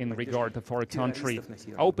in regard of our country.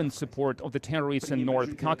 Open support of the terrorists in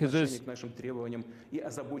North Caucasus,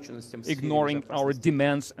 ignoring our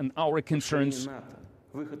demands and our concerns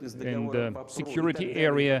in the security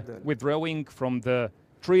area, withdrawing from the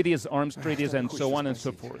treaties, arms treaties, and so on and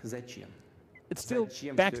so forth. It still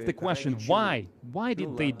begs the question, why? Why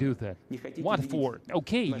did they do that? What for?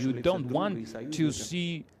 Okay, you don't want to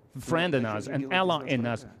see a friend in us, an ally in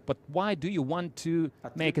us, but why do you want to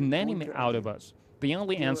make an enemy out of us? The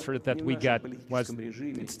only answer that we got was,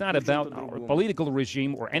 it's not about our political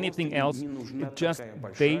regime or anything else, it's just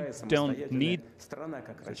they don't need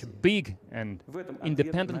such a big and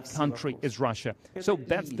independent country as Russia. So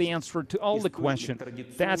that's the answer to all the questions.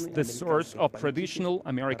 That's the source of traditional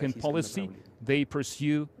American policy they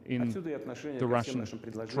pursue in the Russian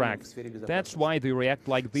track. That's why they react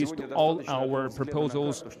like this to all our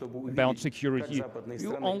proposals about security.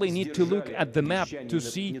 You only need to look at the map to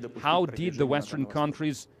see how did the Western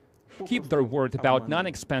countries keep their word about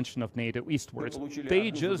non-expansion of NATO eastwards.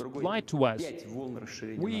 They just lied to us.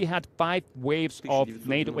 We had 5 waves of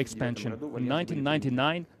NATO expansion. In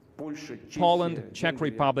 1999, Poland, Czech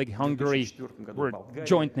Republic, Hungary were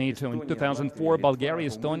joined NATO. In 2004, Bulgaria,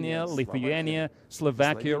 Estonia, Lithuania,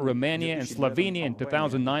 Slovakia, Romania, and Slovenia. In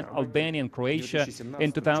 2009, Albania and Croatia.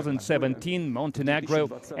 In 2017, Montenegro.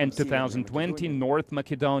 And 2020, North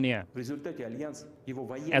Macedonia.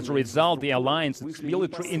 As a result, the alliance's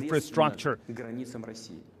military infrastructure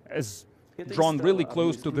is drawn really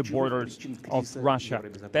close to the borders of Russia.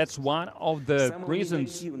 That's one of the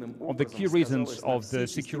reasons, of the key reasons of the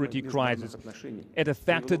security crisis. It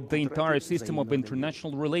affected the entire system of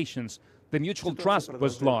international relations. The mutual trust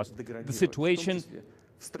was lost. The situation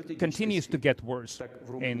continues to get worse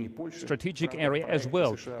in strategic area as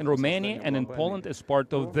well. In Romania and in Poland, as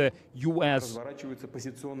part of the US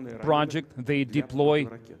project, they deploy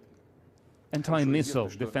anti-missile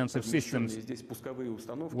defensive systems.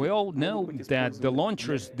 We all know that the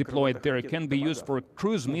launchers deployed there can be used for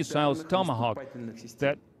cruise missiles Tomahawk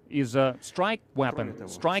that is a strike weapon,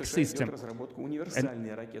 strike system.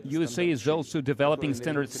 And USA is also developing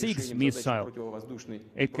Standard 6 missile.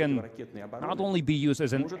 It can not only be used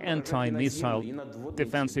as an anti-missile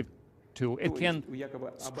defensive tool, it can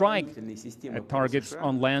strike at targets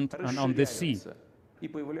on land and on the sea.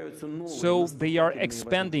 So they are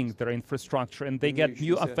expanding their infrastructure and they get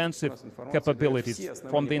new offensive capabilities.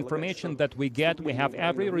 From the information that we get, we have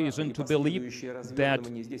every reason to believe that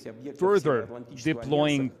further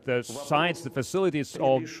deploying the sites, the facilities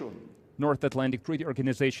of North Atlantic Treaty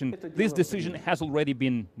Organization, this decision has already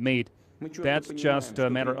been made. That's just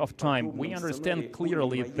a matter of time. We understand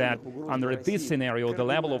clearly that under this scenario, the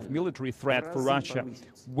level of military threat for Russia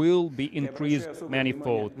will be increased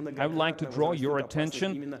manifold. I would like to draw your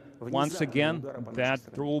attention once again that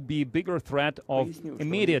there will be a bigger threat of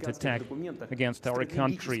immediate attack against our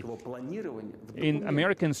country. In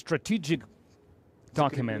American strategic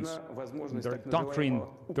documents, their doctrine,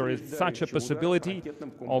 there is such a possibility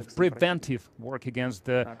of preventive work against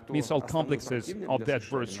the missile complexes of the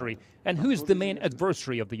adversary. And who is the main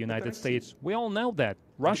adversary of the United States? We all know that,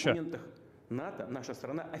 Russia.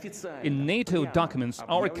 In NATO documents,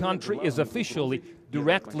 our country is officially,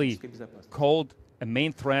 directly called a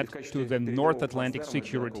main threat to the North Atlantic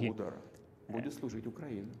security.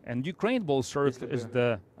 And Ukraine will serve as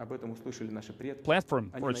the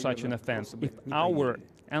platform for such an offense. If our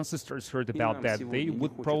ancestors heard about that, they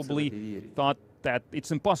would probably thought that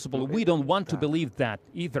it's impossible. We don't want to believe that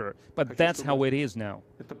either, but that's how it is now.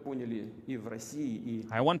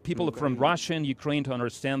 I want people from Russia and Ukraine to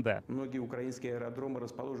understand that.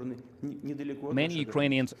 Many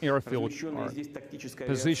Ukrainian airfields are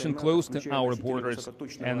positioned close to our borders,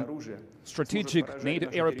 and strategic NATO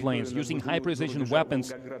airplanes using high-precision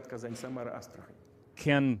weapons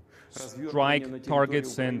can strike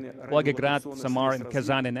targets in Volgograd, Samar, and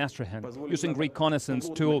Kazan and Astrakhan. Using reconnaissance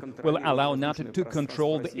tool will allow NATO to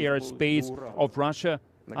control the airspace of Russia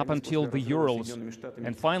up until the Urals.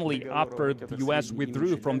 And finally, after the US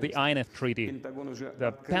withdrew from the INF Treaty,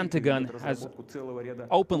 the Pentagon has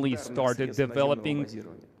openly started developing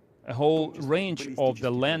a whole range of the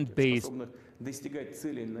land-based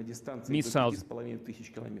missiles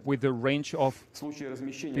with a range of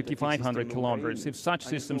 5,500 kilometers. If such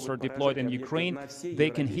systems are deployed in Ukraine,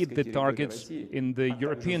 they can hit the targets in the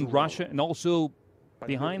European Russia and also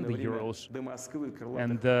behind the Urals.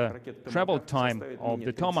 And the travel time of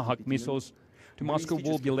the Tomahawk missiles to Moscow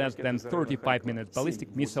will be less than 35 minutes.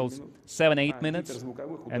 Ballistic missiles, 7-8 minutes.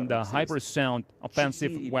 And the hypersonic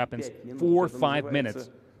offensive weapons, 4-5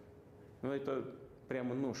 minutes.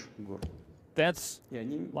 That's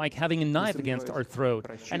like having a knife against our throat.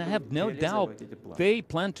 And I have no doubt they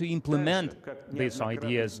plan to implement these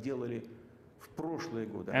ideas.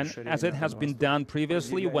 And as it has been done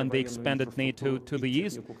previously when they expanded NATO to the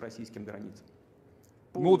east,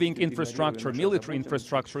 moving infrastructure, military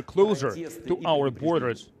infrastructure closer to our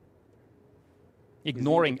borders,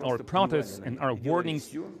 ignoring our protests and our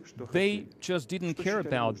warnings, they just didn't care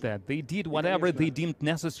about that. They did whatever they deemed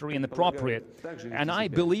necessary and appropriate. And I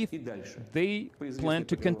believe they plan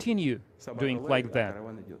to continue doing like that.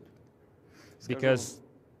 Because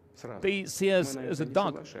they see us as a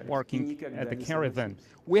dog barking at the caravan.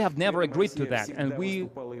 We have never agreed to that, and we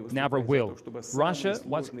never will. Russia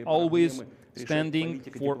was always standing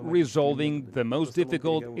for resolving the most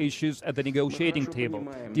difficult issues at the negotiating table.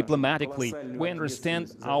 Diplomatically, we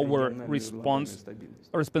understand our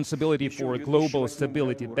responsibility for global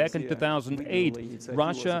stability. Back in 2008,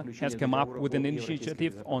 Russia has come up with an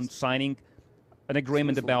initiative on signing an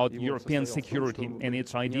agreement about European security, and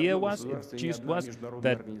its idea was, its gist was,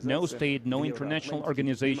 that no state, no international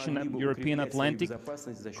organization in European Atlantic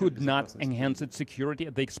could not enhance its security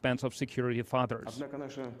at the expense of security of others.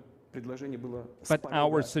 But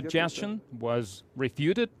our suggestion was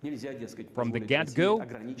refuted from the get-go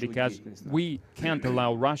because we can't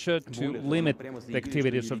allow Russia to limit the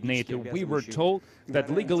activities of NATO. We were told that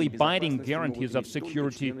legally binding guarantees of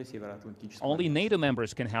security only NATO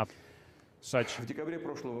members can have such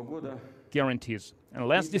guarantees. And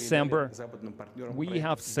last December, we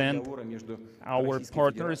have sent our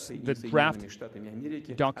partners the draft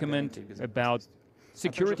document about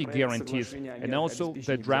security guarantees and also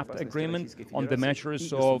the draft agreement on the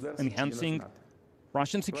measures of enhancing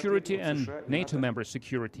Russian security and NATO member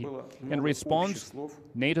security. In response,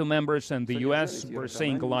 NATO members and the US were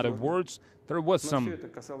saying a lot of words. There was some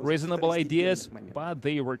reasonable ideas, but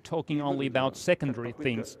they were talking only about secondary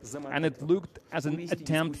things. And it looked as an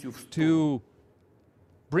attempt to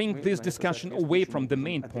bring this discussion away from the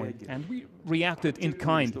main point, and we reacted in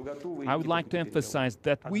kind. I would like to emphasize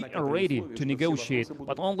that we are ready to negotiate,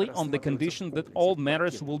 but only on the condition that all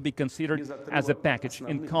matters will be considered as a package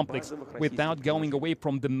in complex, without going away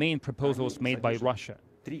from the main proposals made by Russia.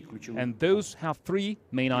 And those have three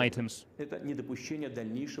main items.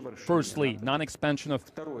 Firstly, non-expansion of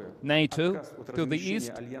NATO to the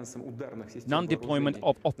east, non-deployment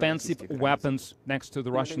of offensive weapons next to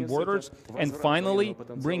the Russian borders, and finally,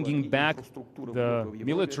 bringing back the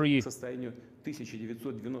military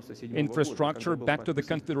infrastructure back to the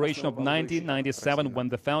configuration of 1997, when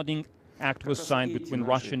the founding act was signed between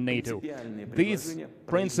Russia and NATO. These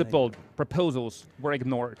principled proposals were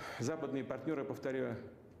ignored.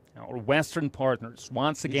 Our Western partners,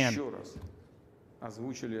 once again,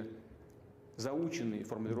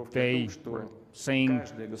 they were saying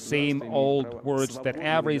the same old words that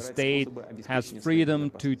every state has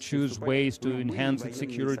freedom to choose ways to enhance its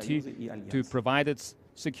security, to provide its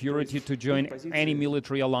security, to join any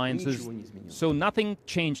military alliances. So nothing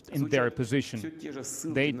changed in their position.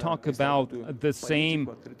 They talk about the same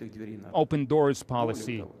open doors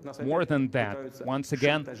policy. More than that, once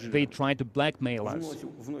again, they try to blackmail us.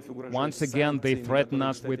 Once again, they threaten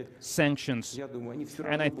us with sanctions.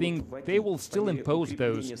 And I think they will still impose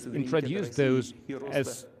those, introduce those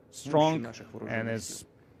as strong and as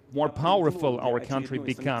more powerful our country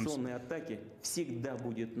becomes.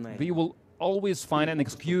 They will always find an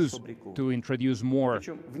excuse to introduce more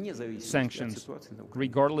sanctions,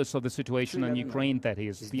 regardless of the situation in Ukraine, that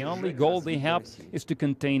is. The only goal they have is to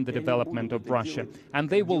contain the development of Russia. And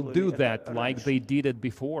they will do that like they did it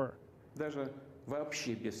before,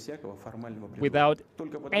 without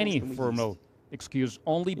any formal excuse,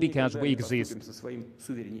 only because we exist.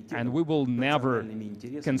 And we will never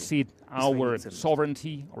concede our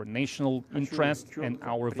sovereignty, our national interest, and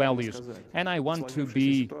our values. And I want to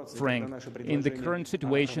be frank, in the current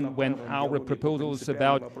situation, when our proposals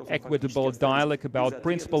about equitable dialogue about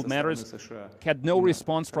principled matters had no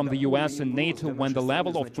response from the US and NATO, when the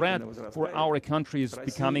level of threat for our country is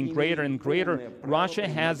becoming greater and greater, Russia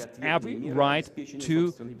has every right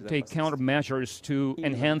to take countermeasures to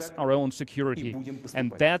enhance our own security.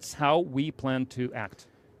 And that's how we plan to act.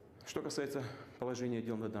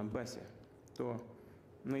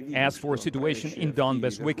 As for situation in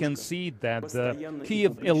Donbass, we can see that the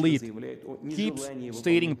Kiev elite keeps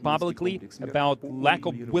stating publicly about lack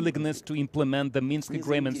of willingness to implement the Minsk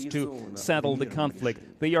agreements to settle the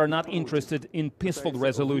conflict. They are not interested in peaceful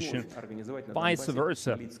resolution. Vice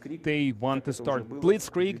versa, they want to start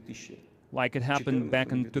blitzkrieg, like it happened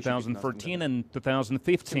back in 2014 and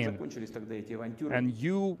 2015. And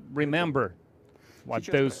you remember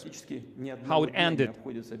how it ended.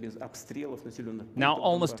 Now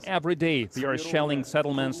almost every day they are shelling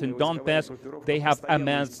settlements in Donbass. They have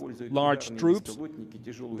amassed large troops.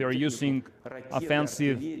 They are using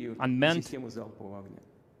offensive unmanned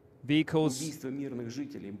vehicles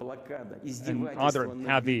and other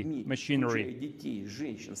heavy machinery,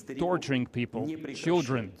 torturing people,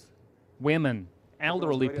 children, women,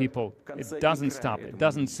 elderly people. It doesn't stop, it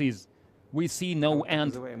doesn't cease. We see no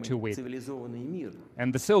end to it.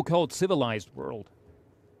 And the so-called civilized world,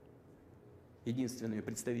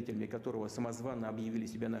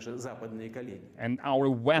 and our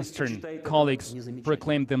Western colleagues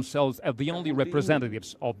proclaim themselves as the only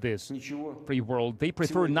representatives of this free world. They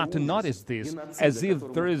prefer not to notice this, as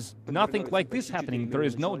if there is nothing like this happening. There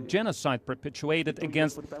is no genocide perpetuated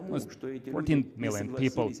against 14 million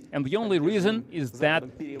people. And the only reason is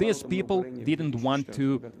that these people didn't want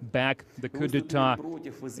to back the coup d'etat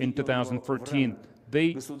in 2014.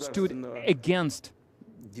 They stood against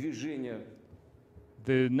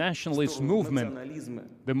the nationalist movement,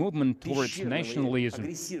 the movement towards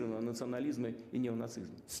nationalism,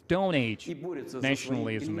 Stone Age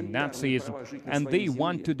nationalism and Nazism, and they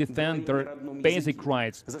want to defend their basic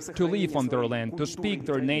rights to live on their land, to speak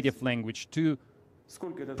their native language, to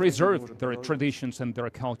preserve their traditions and their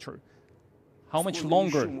culture. How much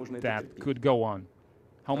longer that could go on?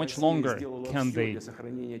 How much longer can they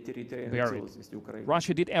bear it?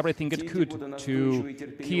 Russia did everything it could to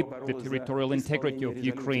keep the territorial integrity of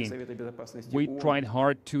Ukraine. We tried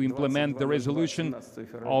hard to implement the resolution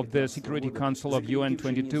of the Security Council of UN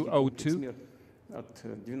 2202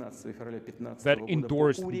 that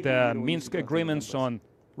endorsed the Minsk agreements on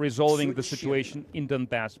resolving the situation in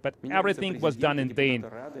Donbass. But everything was done in vain.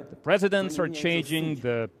 The presidents are changing,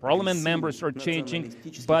 the parliament members are changing,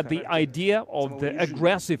 but the idea of the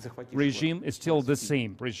aggressive regime is still the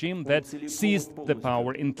same, regime that seized the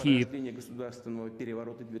power in Kiev.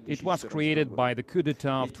 It was created by the coup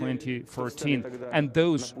d'etat of 2014, and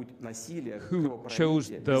those who chose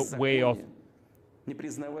the way of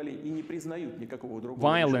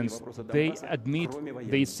violence, they admit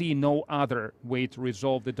they see no other way to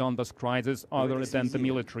resolve the Donbas crisis other than the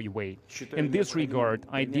military way. In this regard,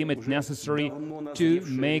 I deem it necessary to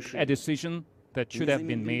make a decision that should have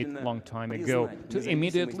been made a long time ago, to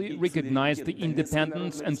immediately recognize the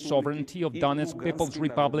independence and sovereignty of Donetsk People's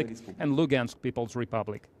Republic and Lugansk People's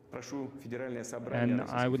Republic. And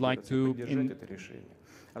I would like to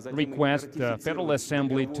request the Federal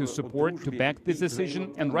Assembly to support, to back this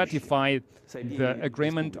decision and ratify the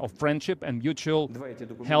agreement of friendship and mutual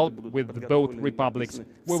help with both republics.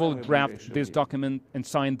 We will draft this document and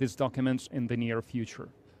sign these documents in the near future.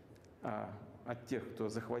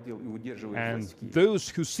 And those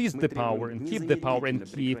who seize the power and keep the power in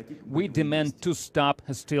Kiev, we demand to stop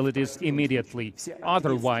hostilities immediately.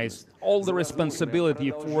 Otherwise, all the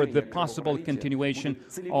responsibility for the possible continuation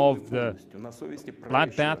of the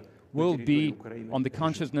bloodbath will be on the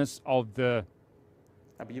consciousness of the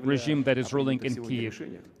regime that is ruling in Kiev.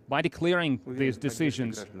 By declaring these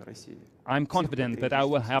decisions, I'm confident that I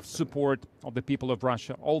will have support of the people of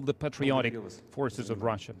Russia, all the patriotic forces of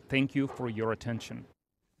Russia. Thank you for your attention.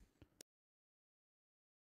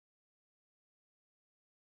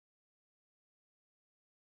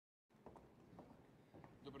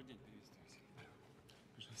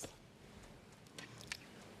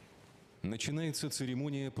 Начинается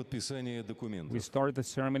церемония подписания документов. We start the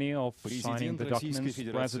ceremony of signing the documents.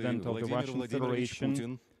 President of the Russian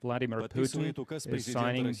Federation, Vladimir Putin, is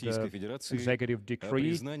signing the executive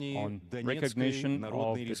decree on recognition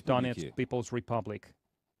of the Donetsk People's Republic.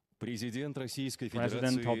 President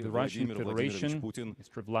of the Russian Federation,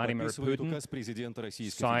 Mr. Vladimir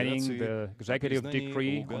Putin, signing the executive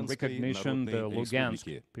decree on recognition of the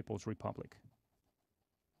Lugansk People's Republic.